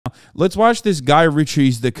Let's watch this Guy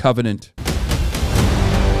Ritchie's The Covenant.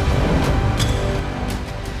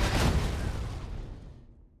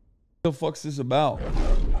 What the fuck's this about?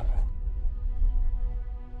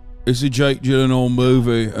 It's a Jake Gyllenhaal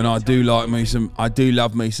movie, and I do love me some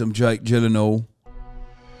Jake Gyllenhaal.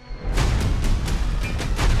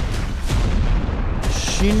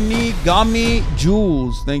 Shinigami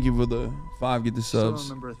Jules, thank you for the 5 get the subs. I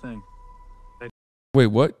still remember a thing. Wait,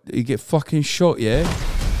 what? You get fucking shot, yeah?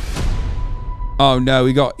 Oh no,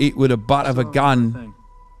 he got hit with a butt of a gun.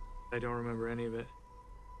 I don't remember any of it.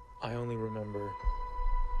 I only remember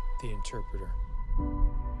the interpreter.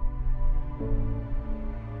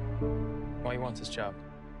 Why you want this job?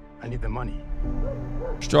 I need the money.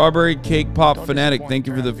 Strawberry Cake Pop Don't Fanatic, disappoint thank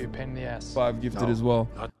you for me, the I'll be a pain in the ass. 5 gifted No, as well.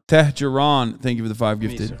 not- Tehjaran, thank you for the 5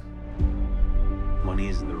 gifted. Money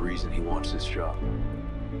isn't the reason he wants this job.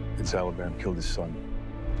 It's Alabama killed his son.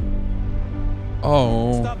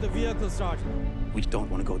 Oh. Stop the vehicle, Sergeant. We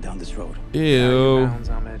don't want to go down this road. Ew. Bounds,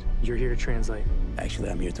 Ahmed. You're here to translate. Actually,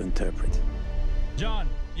 I'm here to interpret. John,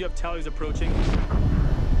 you have tallies approaching.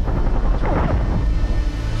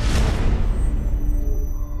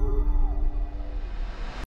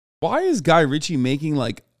 Why is Guy Ritchie making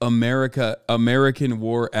like American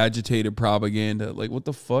war agitated propaganda? Like, what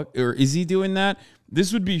the fuck? Or is he doing that?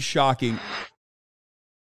 This would be shocking.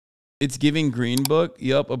 It's giving Green Book.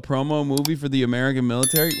 Yup, a promo movie for the American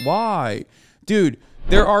military. Why? Dude,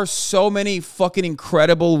 there are so many fucking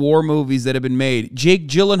incredible war movies that have been made. Jake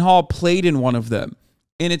Gyllenhaal played in one of them.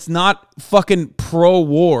 And it's not fucking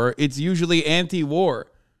pro-war. It's usually anti-war.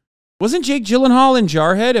 Wasn't Jake Gyllenhaal in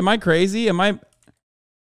Jarhead? Am I crazy? Am I...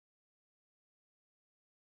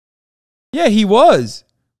 Yeah, he was.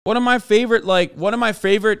 One of my favorite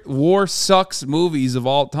war sucks movies of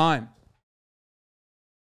all time.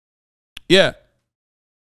 Yeah.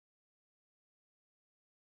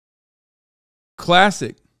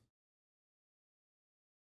 Classic.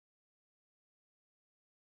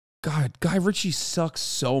 God, Guy Ritchie sucks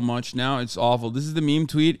so much now. It's awful. This is the meme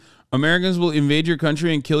tweet. Americans will invade your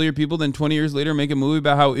country and kill your people, then 20 years later make a movie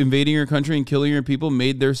about how invading your country and killing your people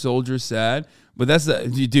made their soldiers sad. But that's the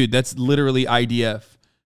dude, that's literally IDF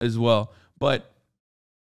as well. But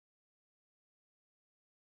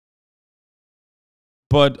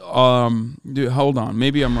dude, hold on.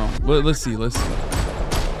 Maybe I'm wrong. Let's see. Let's see.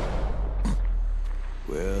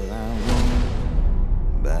 Well, I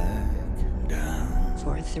won't back down.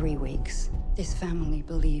 For 3 weeks, this family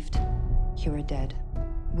believed you were dead.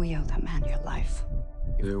 We owe that man your life.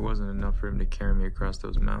 There wasn't enough for him to carry me across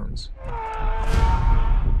those mountains.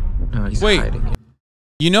 No, he's Wait. hiding it.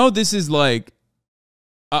 You know, this is like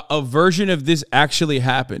a version of this actually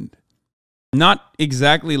happened. Not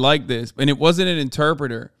exactly like this, and it wasn't an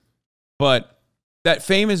interpreter, but that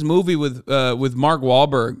famous movie with Mark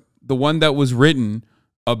Wahlberg, the one that was written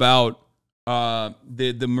about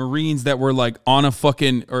the Marines that were like on a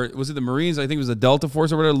fucking, or was it the Marines? I think it was a Delta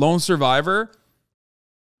Force or whatever. Lone Survivor.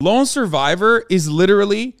 Lone Survivor is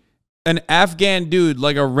literally an Afghan dude,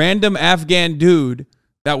 like a random Afghan dude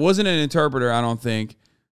that wasn't an interpreter, I don't think,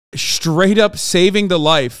 straight up saving the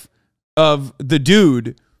life of the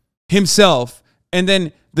dude himself. And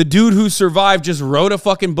then the dude who survived just wrote a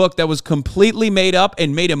fucking book that was completely made up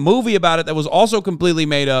and made a movie about it that was also completely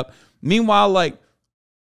made up. Meanwhile, like,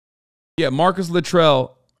 yeah, Marcus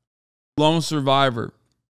Luttrell, Lone Survivor.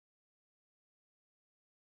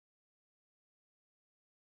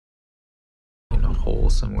 In a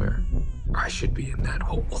hole somewhere. I should be in that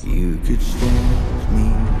hole. You could stand me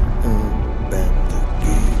up at the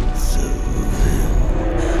gates of hell,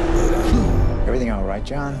 but I know. Everything all right,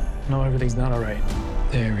 John? No, everything's not all right.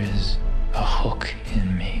 There is a hook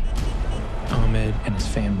in me. Ahmed and his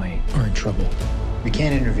family are in trouble. We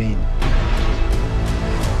can't intervene.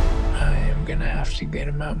 I am gonna have to get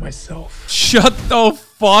him out myself. Shut the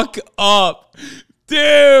fuck up.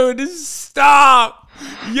 Dude, stop.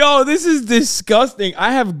 Yo, this is disgusting.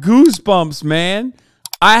 I have goosebumps, man.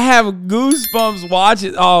 I have goosebumps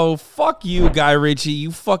watching. Oh, fuck you, Guy Ritchie.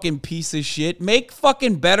 You fucking piece of shit. Make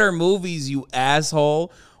fucking better movies, you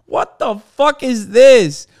asshole. What the fuck is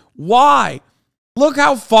this? Why? Look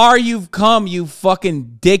how far you've come, you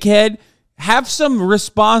fucking dickhead. Have some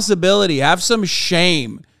responsibility. Have some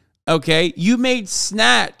shame. Okay? You made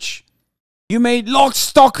Snatch. You made Lock,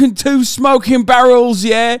 Stock, and Two Smoking Barrels,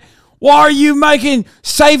 yeah? Why are you making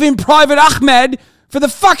Saving Private Ahmed for the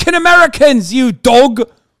fucking Americans, you dog?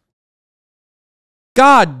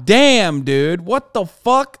 God damn, dude. What the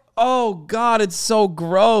fuck? Oh, God, it's so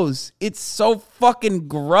gross. It's so fucking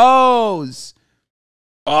gross.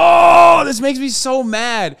 Oh, this makes me so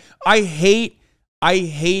mad. I hate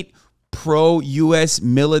pro-U.S.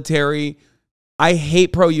 military. I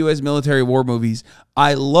hate pro-U.S. military war movies.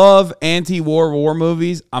 I love anti-war war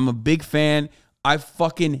movies. I'm a big fan. I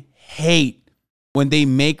fucking hate when they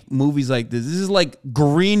make movies like this. This is like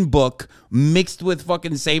Green Book mixed with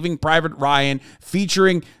fucking Saving Private Ryan,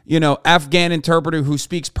 featuring, you know, Afghan interpreter who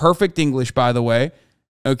speaks perfect English, by the way.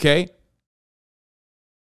 Okay?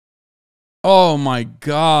 Oh my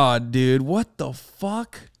God, dude. What the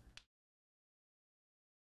fuck?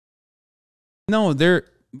 No,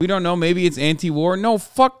 we don't know. Maybe it's anti-war. No,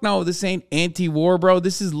 fuck no. This ain't anti-war, bro.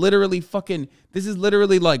 This is literally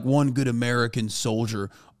like one good American soldier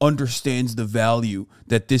understands the value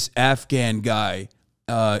that this Afghan guy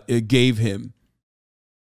gave him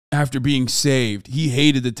after being saved. He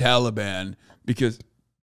hated the Taliban because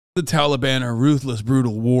the Taliban are ruthless,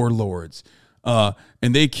 brutal warlords.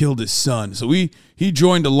 And they killed his son. So he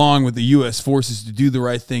joined along with the U.S. forces to do the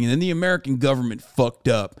right thing. And then the American government fucked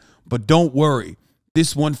up. But don't worry.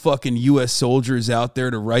 This one fucking U.S. soldier is out there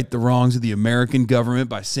to right the wrongs of the American government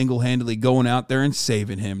by single-handedly going out there and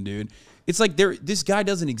saving him, dude. It's like this guy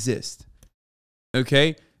doesn't exist.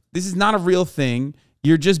 Okay? This is not a real thing.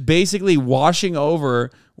 You're just basically washing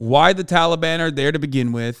over why the Taliban are there to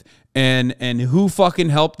begin with and who fucking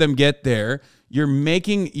helped them get there. You're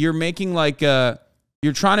trying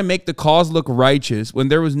to make the cause look righteous when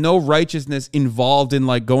there was no righteousness involved in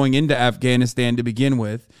like going into Afghanistan to begin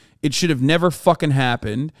with. It should have never fucking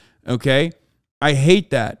happened. Okay? I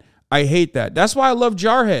hate that. I hate that. That's why I love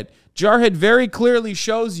Jarhead. Jarhead very clearly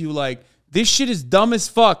shows you like this shit is dumb as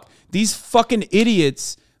fuck. These fucking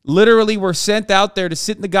idiots literally were sent out there to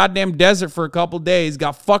sit in the goddamn desert for a couple days,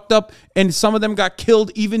 got fucked up, and some of them got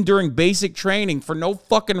killed even during basic training for no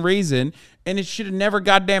fucking reason, and it should have never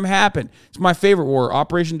goddamn happened. It's my favorite war,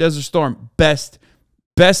 Operation Desert Storm. Best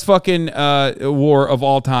fucking war of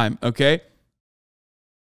all time, okay?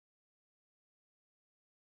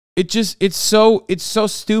 It's so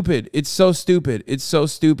stupid. It's so stupid. It's so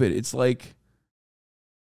stupid. It's like...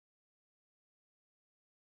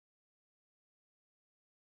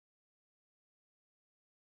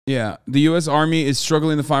 Yeah, the U.S. Army is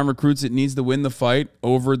struggling to find recruits. It needs to win the fight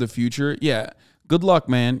over the future. Yeah, good luck,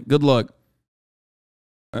 man. Good luck.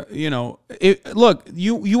 Look,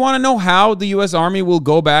 you want to know how the U.S. Army will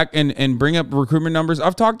go back and bring up recruitment numbers?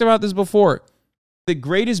 I've talked about this before. The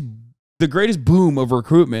greatest boom of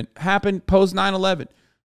recruitment happened post 9/11.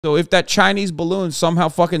 So if that Chinese balloon somehow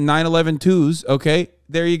fucking 9/11 twos, okay,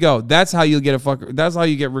 there you go. That's how you get that's how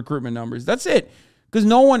you get recruitment numbers. That's it. Because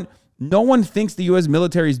no one thinks the U.S.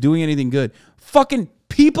 military is doing anything good. Fucking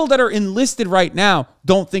people that are enlisted right now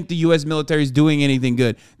don't think the U.S. military is doing anything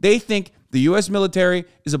good. They think the U.S. military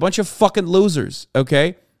is a bunch of fucking losers,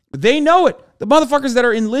 okay? They know it. The motherfuckers that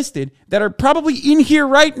are enlisted, that are probably in here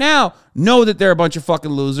right now, know that they're a bunch of fucking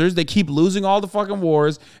losers. They keep losing all the fucking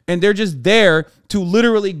wars, and they're just there to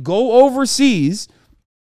literally go overseas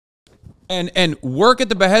and work at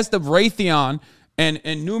the behest of Raytheon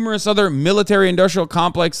and numerous other military-industrial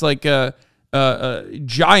complex like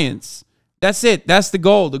giants. That's it. That's the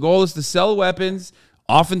goal. The goal is to sell weapons,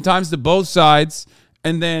 oftentimes to both sides,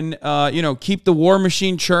 and then keep the war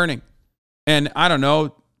machine churning. And I don't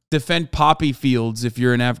know, defend poppy fields if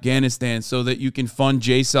you're in Afghanistan, so that you can fund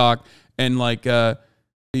JSOC and like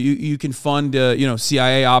you can fund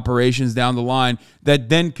CIA operations down the line that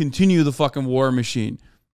then continue the fucking war machine.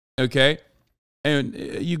 Okay, and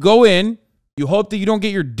you go in. You hope that you don't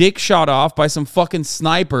get your dick shot off by some fucking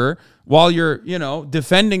sniper while you're,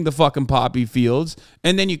 defending the fucking poppy fields.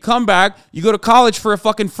 And then you come back, you go to college for a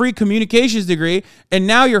fucking free communications degree, and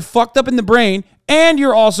now you're fucked up in the brain, and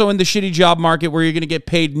you're also in the shitty job market where you're going to get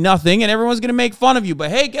paid nothing, and everyone's going to make fun of you.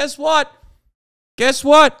 But hey, guess what? Guess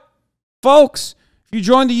what? Folks, if you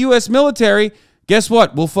join the U.S. military... Guess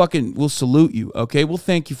what? We'll salute you, okay? We'll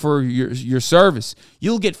thank you for your service.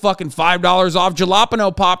 You'll get fucking $5 off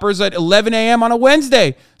jalapeno poppers at 11 a.m. on a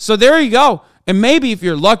Wednesday. So there you go. And maybe if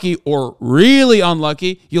you're lucky or really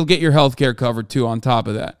unlucky, you'll get your health care covered too on top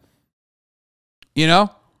of that.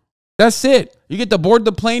 That's it. You get to board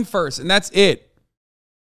the plane first, and that's it.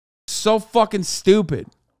 So fucking stupid.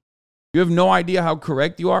 You have no idea how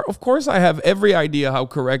correct you are? Of course I have every idea how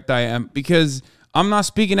correct I am, because... I'm not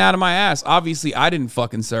speaking out of my ass. Obviously, I didn't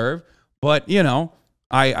fucking serve. But,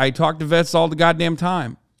 I talk to vets all the goddamn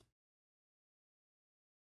time.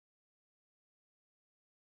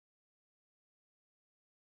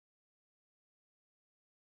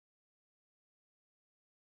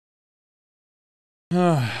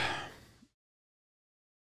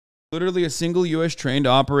 Literally a single U.S. trained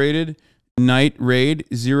operated night raid,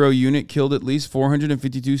 0 unit, killed at least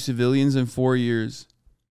 452 civilians in 4 years.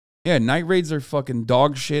 Yeah, night raids are fucking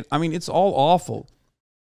dog shit. I mean, it's all awful.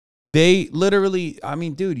 They literally, I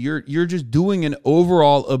mean, dude, you're just doing an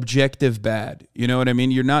overall objective bad. You know what I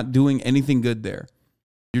mean? You're not doing anything good there.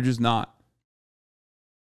 You're just not.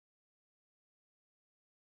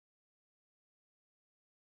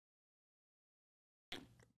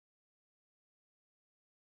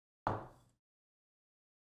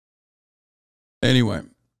 Anyway,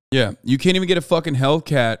 yeah, you can't even get a fucking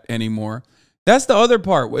Hellcat anymore. That's the other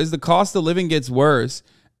part. As the cost of living gets worse,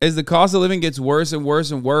 as the cost of living gets worse and worse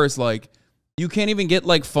and worse, like, you can't even get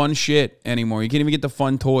like fun shit anymore. You can't even get the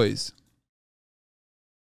fun toys.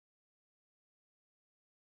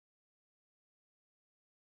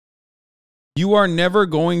 You are never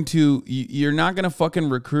going to, you're not going to fucking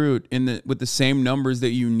recruit with the same numbers that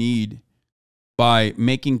you need by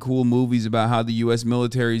making cool movies about how the U.S.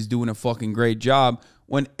 military is doing a fucking great job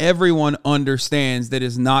when everyone understands that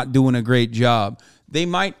it's not doing a great job. They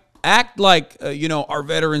might act like, our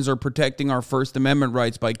veterans are protecting our First Amendment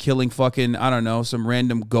rights by killing fucking, I don't know, some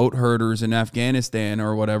random goat herders in Afghanistan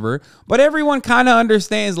or whatever. But everyone kind of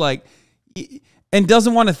understands, like, and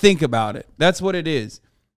doesn't want to think about it. That's what it is.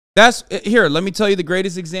 Here, let me tell you the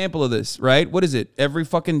greatest example of this, right? What is it? Every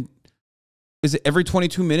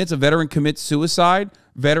 22 minutes a veteran commits suicide,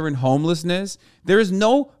 veteran homelessness? There is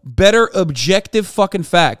no better objective fucking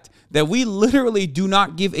fact that we literally do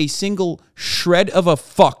not give a single shred of a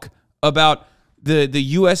fuck about the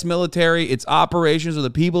U.S. military, its operations, or the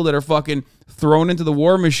people that are fucking thrown into the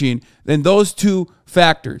war machine than those two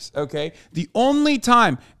factors, okay? The only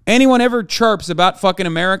time anyone ever chirps about fucking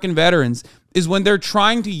American veterans is when they're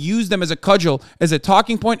trying to use them as a cudgel, as a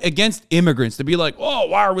talking point against immigrants, to be like, oh,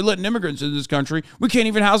 why are we letting immigrants into this country? We can't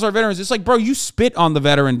even house our veterans. It's like, bro, you spit on the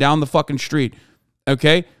veteran down the fucking street,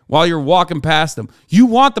 okay, while you're walking past them. You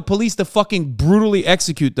want the police to fucking brutally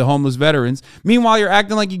execute the homeless veterans. Meanwhile, you're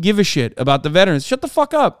acting like you give a shit about the veterans. Shut the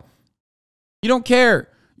fuck up. You don't care.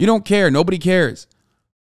 You don't care. Nobody cares.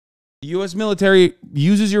 The U.S. military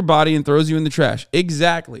uses your body and throws you in the trash.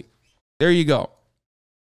 Exactly. There you go.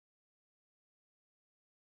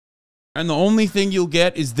 And the only thing you'll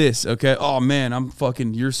get is this, okay? Oh, man,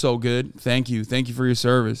 you're so good. Thank you. Thank you for your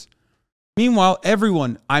service. Meanwhile,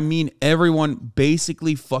 everyone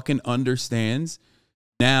basically fucking understands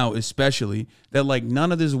now, especially, that like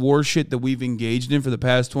none of this war shit that we've engaged in for the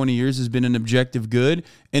past 20 years has been an objective good,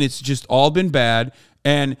 and it's just all been bad.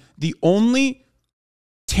 And the only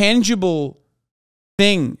tangible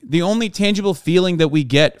feeling that we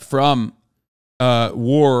get from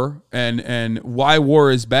war and why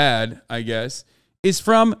war is bad, I guess, is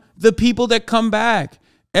from the people that come back.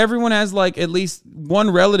 Everyone has like at least one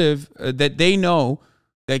relative that they know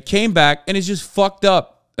that came back and is just fucked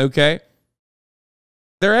up, okay?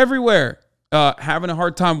 They're everywhere, having a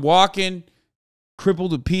hard time walking,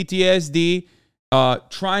 crippled with PTSD,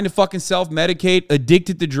 trying to fucking self-medicate,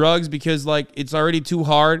 addicted to drugs because like it's already too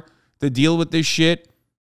hard to deal with this shit.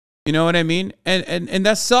 You know what I mean? And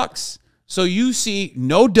that sucks. So you see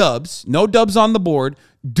no dubs on the board.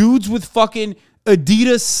 Dudes with fucking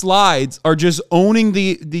Adidas slides are just owning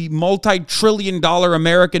the multi-trillion-dollar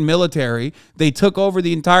American military. They took over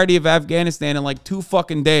the entirety of Afghanistan in like 2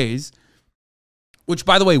 fucking days, which,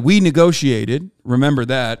 by the way, we negotiated. Remember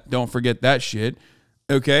that. Don't forget that shit.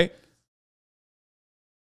 Okay?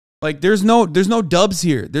 Like, there's no dubs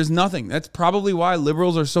here. There's nothing. That's probably why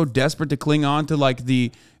liberals are so desperate to cling on to like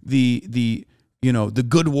the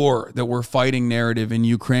good war that we're fighting narrative in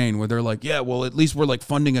Ukraine, where they're like, yeah, well, at least we're like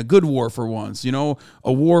funding a good war for once, a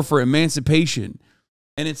war for emancipation.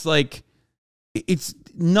 And it's like, it's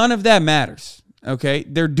none of that matters. Okay.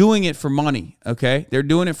 They're doing it for money. Okay. They're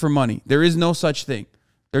doing it for money. There is no such thing.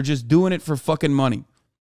 They're just doing it for fucking money.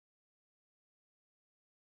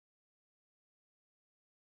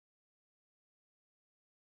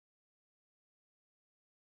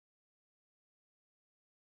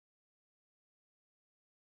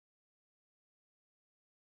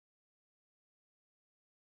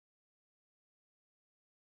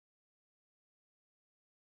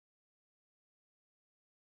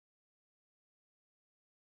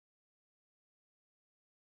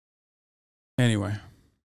 Anyway,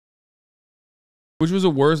 which was the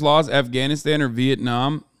worst loss, Afghanistan or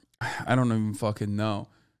Vietnam? I don't even fucking know.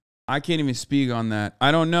 I can't even speak on that.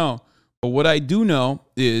 I don't know. But what I do know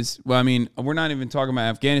is, well, I mean, we're not even talking about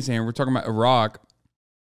Afghanistan. We're talking about Iraq.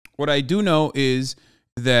 What I do know is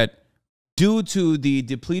that due to the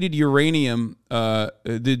depleted uranium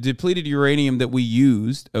that we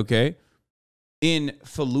used, okay, in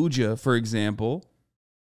Fallujah, for example,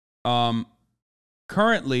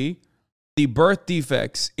 currently, the birth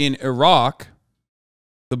defects in Iraq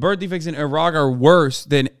are worse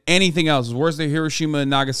than anything else. It's worse than Hiroshima and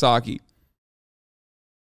Nagasaki.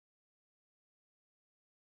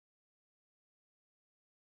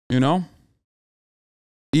 You know?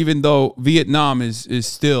 Even though Vietnam is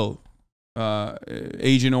still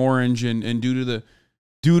Agent Orange, and due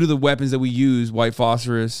to the weapons that we use, white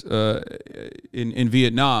phosphorus in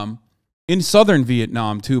Vietnam, in southern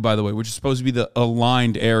Vietnam too, by the way, which is supposed to be the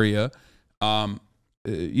aligned area,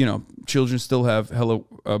 you know, children still have hella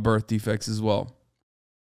birth defects as well.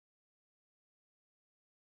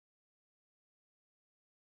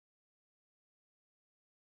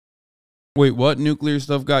 Wait, what? Nuclear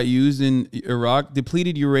stuff got used in Iraq?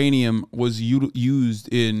 Depleted uranium was used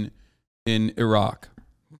in Iraq.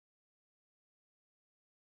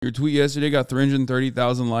 Your tweet yesterday got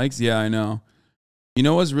 330,000 likes. Yeah, I know. You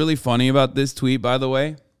know what's really funny about this tweet, by the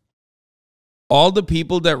way? All the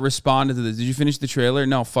people that responded to this. Did you finish the trailer?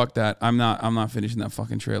 No, fuck that. I'm not finishing that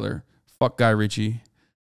fucking trailer. Fuck Guy Ritchie.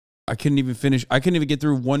 I couldn't even finish. I couldn't even get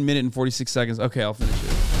through 1 minute and 46 seconds. Okay, I'll finish it.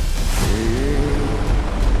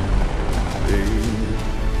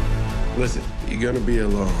 Listen, you're gonna be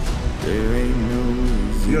alone. There ain't no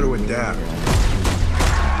You gotta adapt.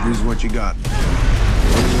 Use what you got.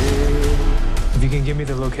 If you can give me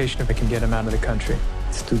the location, I can get him out of the country.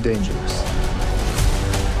 It's too dangerous.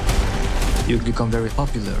 You'd become very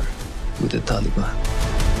popular with the Taliban.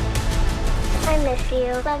 I miss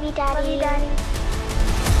you. Love you, Daddy. Love you, Daddy.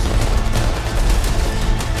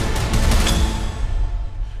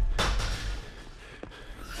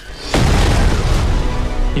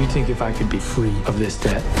 You think if I could be free of this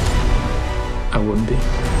debt, I wouldn't be?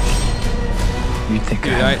 You think I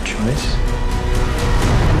have a choice?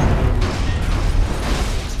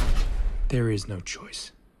 There is no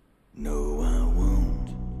choice. No, I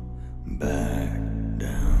won't back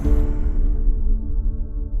down.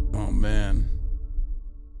 Oh, man.